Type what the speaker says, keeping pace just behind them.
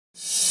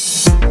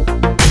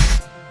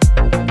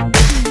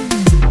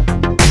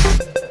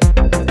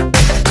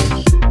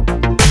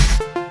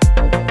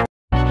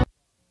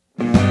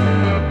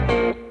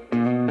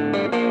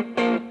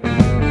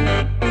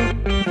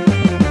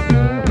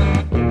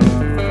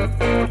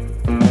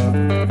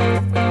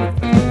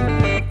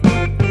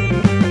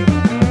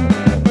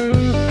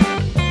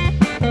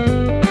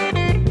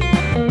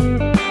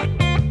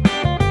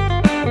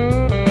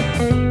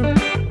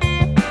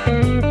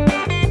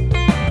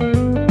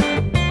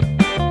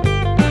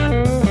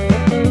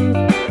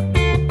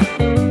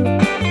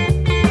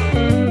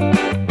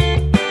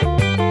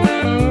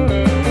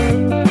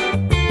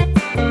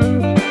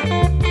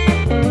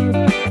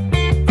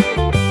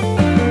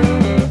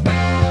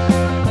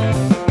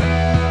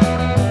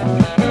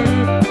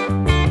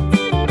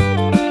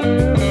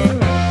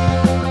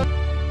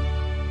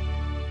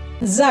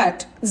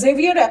XAT,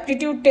 Xavier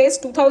Aptitude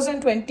Test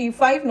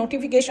 2025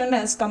 notification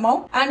has come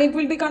out and it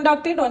will be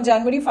conducted on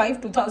January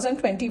 5,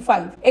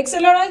 2025.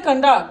 XLRI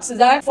conducts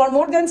that for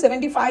more than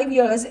 75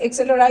 years.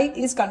 XLRI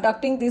is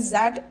conducting this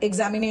XAT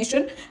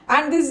examination,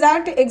 and this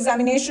XAT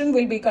examination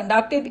will be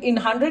conducted in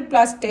 100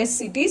 plus test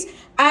cities,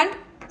 and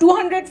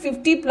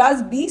 250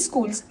 plus B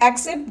schools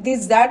accept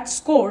this XAT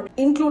score,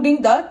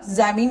 including the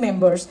XAMI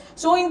members.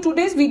 So in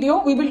today's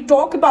video, we will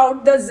talk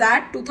about the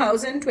XAT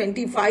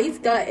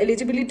 2025, the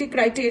eligibility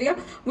criteria.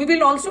 We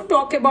will also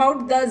talk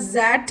about the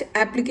XAT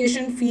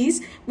application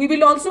fees. We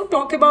will also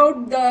talk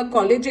about the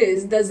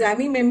colleges, the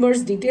XAMI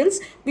members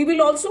details. We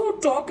will also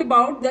talk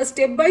about the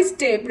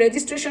step-by-step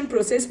registration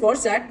process for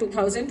XAT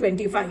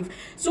 2025.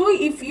 So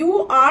if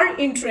you are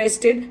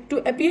interested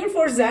to appear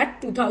for XAT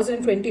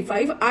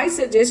 2025, I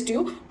suggest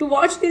you to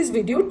watch this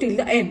video till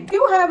the end. If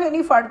you have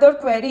any further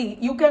query,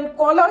 you can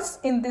call us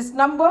in this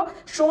number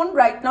shown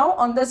right now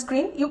on the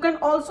screen. You can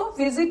also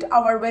visit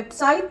our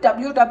website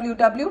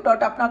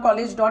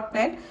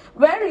www.apnacollege.net,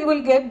 where you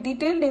will get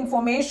detailed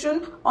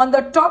information on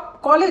the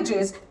top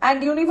colleges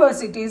and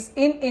universities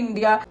in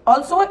India,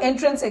 also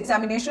entrance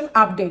examination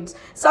updates.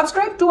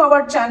 Subscribe to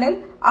our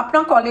channel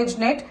Apna College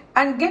Net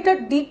and get a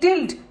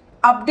detailed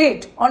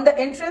update on the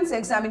entrance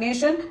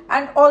examination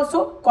and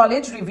also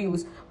college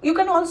reviews. You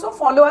can also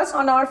follow us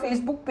on our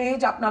Facebook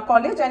page Apna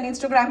College and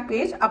Instagram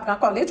page Apna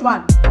College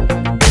 1.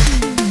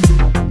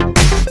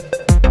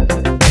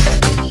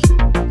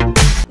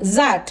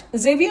 XAT,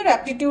 Xavier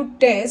Aptitude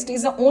Test,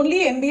 is the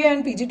only MBA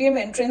and PGDM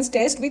entrance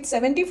test with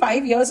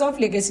 75 years of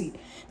legacy.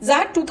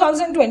 XAT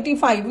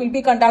 2025 will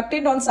be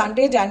conducted on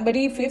Sunday,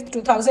 January 5th,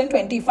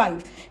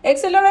 2025.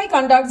 XLRI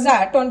conducts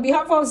XAT on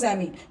behalf of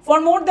XAMI.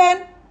 For more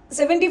than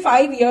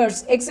 75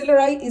 years,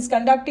 XLRI is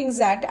conducting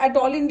XAT at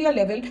all India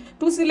level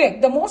to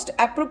select the most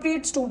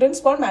appropriate students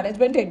for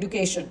management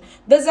education.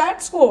 The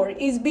XAT score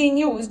is being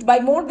used by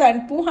more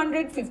than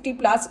 250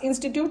 plus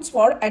institutes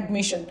for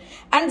admission,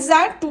 and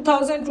XAT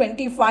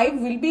 2025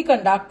 will be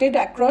conducted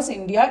across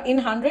India in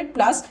 100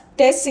 plus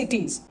test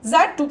cities.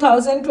 XAT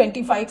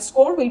 2025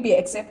 score will be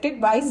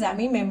accepted by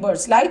XAMI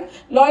members like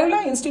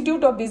Loyola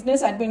Institute of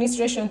Business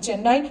Administration,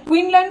 Chennai,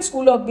 Queensland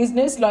School of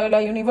Business,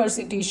 Loyola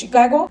University,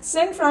 Chicago,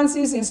 St.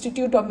 Francis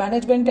Institute of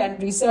Management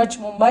and Research,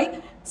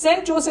 Mumbai,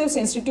 St. Joseph's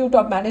Institute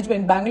of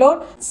Management,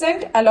 Bangalore,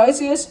 St.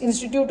 Aloysius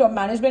Institute of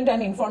Management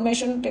and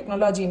Information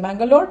Technology,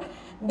 Bangalore,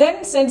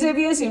 then St.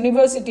 Xavier's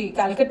University,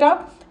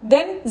 Calcutta,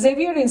 then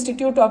Xavier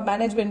Institute of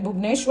Management,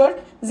 Bhubaneswar,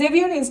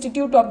 Xavier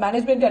Institute of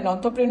Management and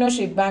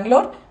Entrepreneurship,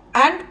 Bangalore,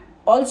 and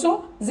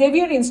also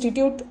Xavier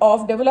Institute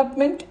of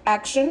Development,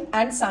 Action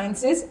and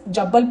Sciences,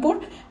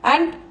 Jabalpur,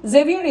 and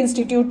Xavier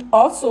Institute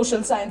of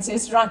Social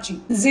Sciences,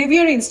 Ranchi.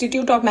 Xavier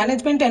Institute of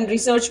Management and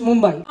Research,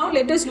 Mumbai. Now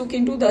let us look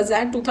into the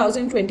XAT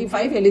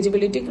 2025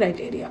 eligibility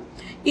criteria.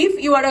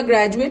 If you are a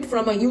graduate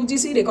from a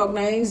UGC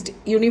recognized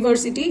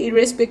university,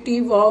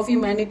 irrespective of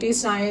humanities,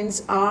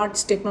 science,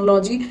 arts,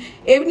 technology,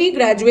 any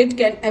graduate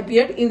can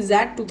appear in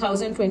XAT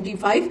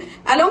 2025.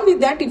 Along with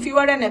that, if you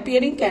are an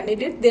appearing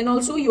candidate, then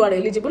also you are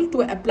eligible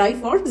to apply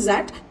for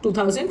XAT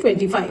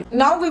 2025.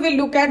 Now we will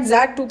look at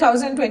XAT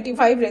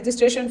 2025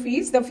 registration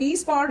fees. The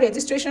fees for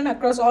registration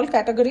across all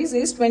categories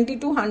is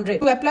 2200.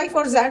 To apply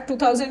for XAT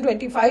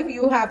 2025,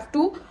 you have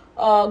to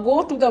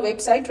go to the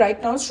website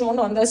right now shown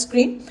on the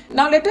screen.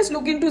 Now let us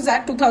look into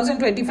XAT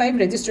 2025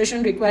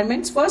 registration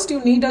requirements. First, you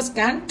need a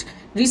scanned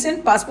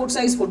recent passport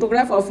size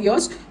photograph of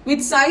yours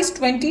with size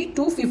 20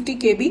 to 50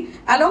 KB.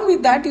 Along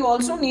with that, you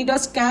also need a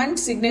scanned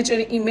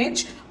signature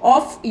image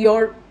of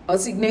your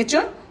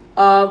signature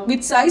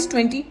with size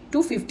 20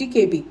 to 50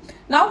 KB.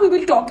 Now we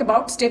will talk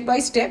about step by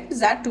step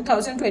XAT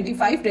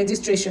 2025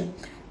 registration.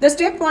 The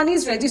step 1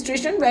 is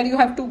registration, where you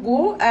have to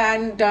go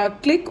and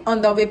click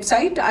on the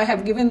website. I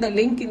have given the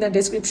link in the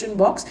description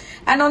box,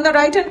 and on the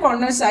right hand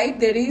corner side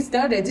there is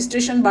the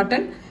registration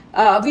button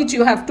which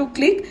you have to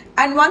click,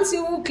 and once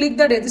you click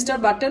the register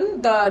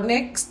button, the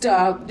next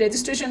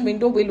registration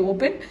window will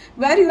open,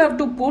 where you have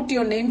to put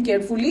your name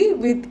carefully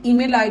with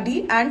email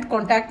ID and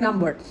contact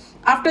number.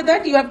 After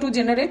that, you have to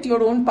generate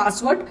your own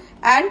password,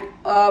 and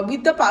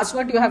with the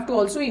password you have to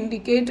also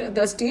indicate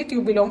the state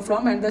you belong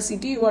from and the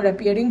city you are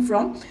appearing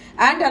from,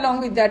 and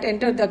along with that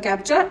enter the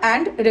captcha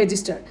and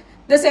register.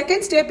 The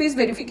second step is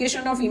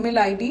verification of email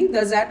ID. The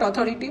XAT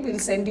authority will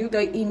send you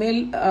the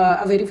email,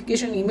 a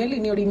verification email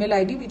in your email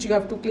ID, which you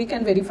have to click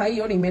and verify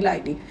your email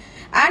ID.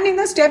 And in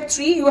the step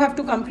 3, you have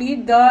to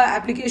complete the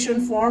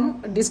application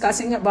form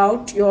discussing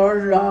about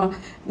your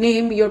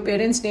name, your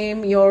parents'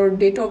 name, your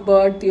date of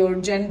birth, your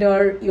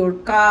gender, your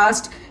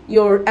caste,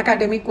 your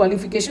academic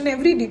qualification.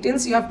 Every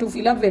details you have to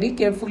fill up very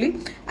carefully.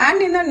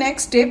 And in the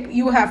next step,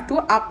 you have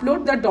to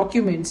upload the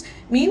documents,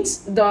 means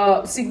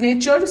the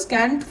signature,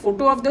 scanned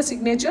photo of the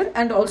signature,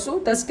 and also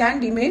the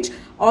scanned image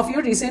of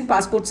your recent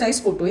passport size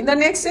photo. In the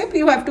next step,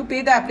 you have to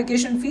pay the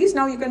application fees.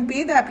 Now you can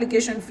pay the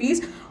application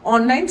fees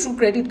online through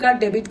credit card,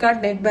 debit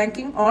card, net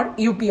banking or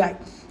UPI.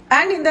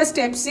 And in the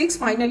step 6,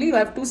 finally, you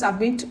have to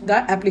submit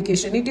the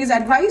application. It is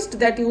advised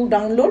that you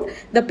download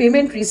the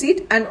payment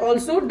receipt and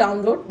also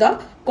download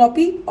the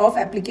copy of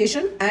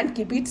application and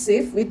keep it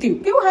safe with you.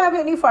 If you have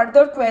any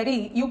further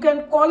query, you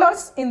can call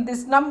us in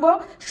this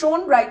number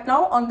shown right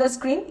now on the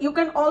screen. You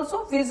can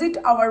also visit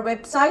our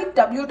website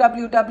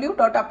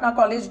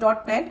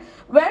www.apnacollege.net,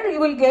 where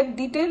you will get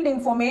detailed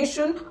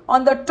information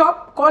on the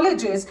top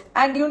colleges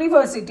and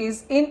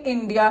universities in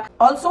India,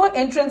 also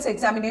entrance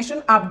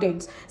examination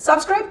updates.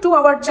 Subscribe to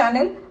our channel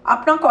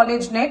Apna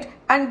College Net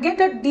and get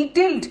a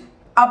detailed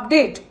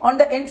update on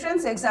the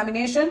entrance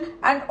examination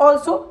and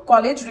also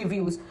college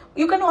reviews.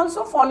 You can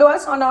also follow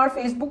us on our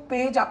Facebook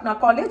page Apna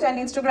College and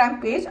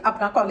Instagram page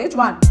Apna College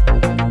 1.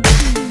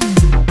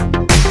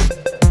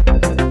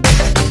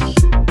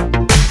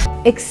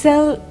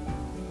 Excel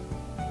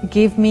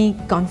gave me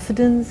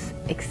confidence,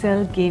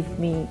 Excel gave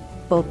me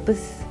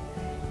purpose,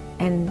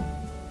 and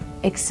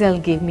Excel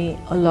gave me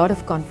a lot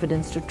of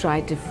confidence to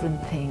try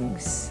different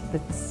things.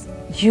 That's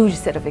a huge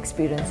set of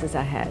experiences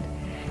I had.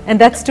 And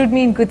that stood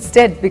me in good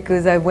stead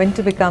because I went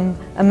to become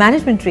a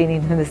management trainee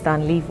in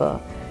Hindustan Lever,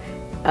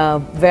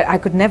 where I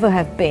could never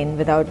have been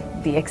without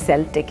the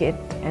Excel ticket,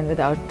 and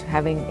without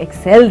having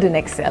excelled in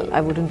Excel,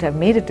 I wouldn't have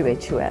made it to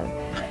HUL.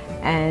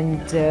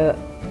 And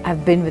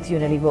I've been with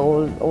Unilever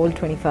all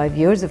 25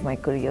 years of my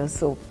career,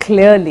 so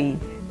clearly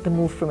the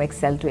move from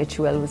Excel to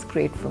HUL was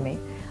great for me.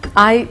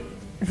 I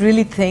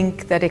really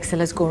think that Excel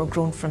has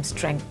grown from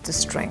strength to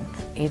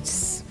strength.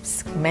 It's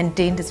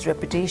maintained its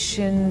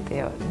reputation.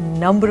 There are a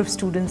number of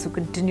students who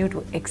continue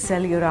to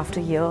excel year after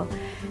year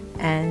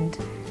and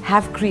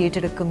have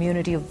created a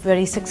community of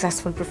very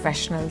successful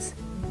professionals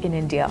in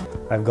India.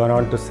 I've gone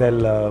on to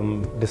sell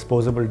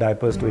disposable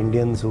diapers to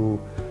Indians who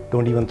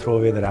don't even throw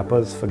away the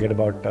wrappers, forget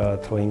about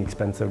throwing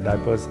expensive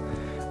diapers,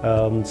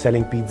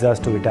 selling pizzas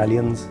to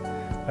Italians,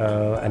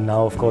 and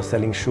now of course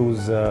selling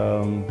shoes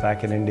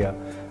back in India.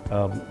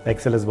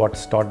 Excel is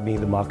what's taught me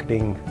the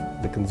marketing,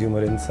 the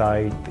consumer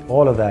insight,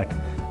 all of that.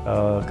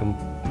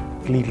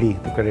 Completely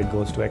the credit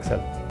goes to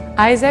Excel.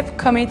 ISEP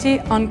Committee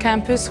on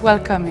Campus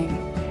Welcoming,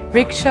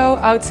 rickshaw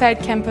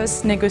outside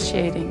campus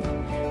negotiating,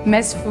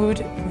 mess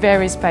food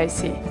very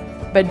spicy,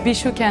 but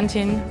Bishu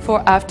Canteen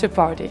for after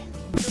party.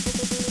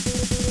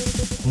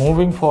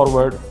 Moving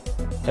forward,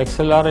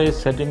 XLRI is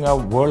setting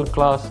up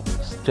world-class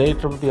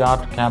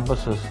state-of-the-art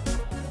campuses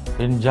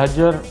in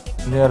Jhajjar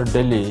near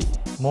Delhi,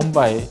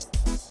 Mumbai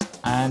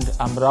and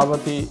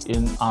Amravati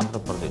in Andhra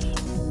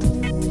Pradesh.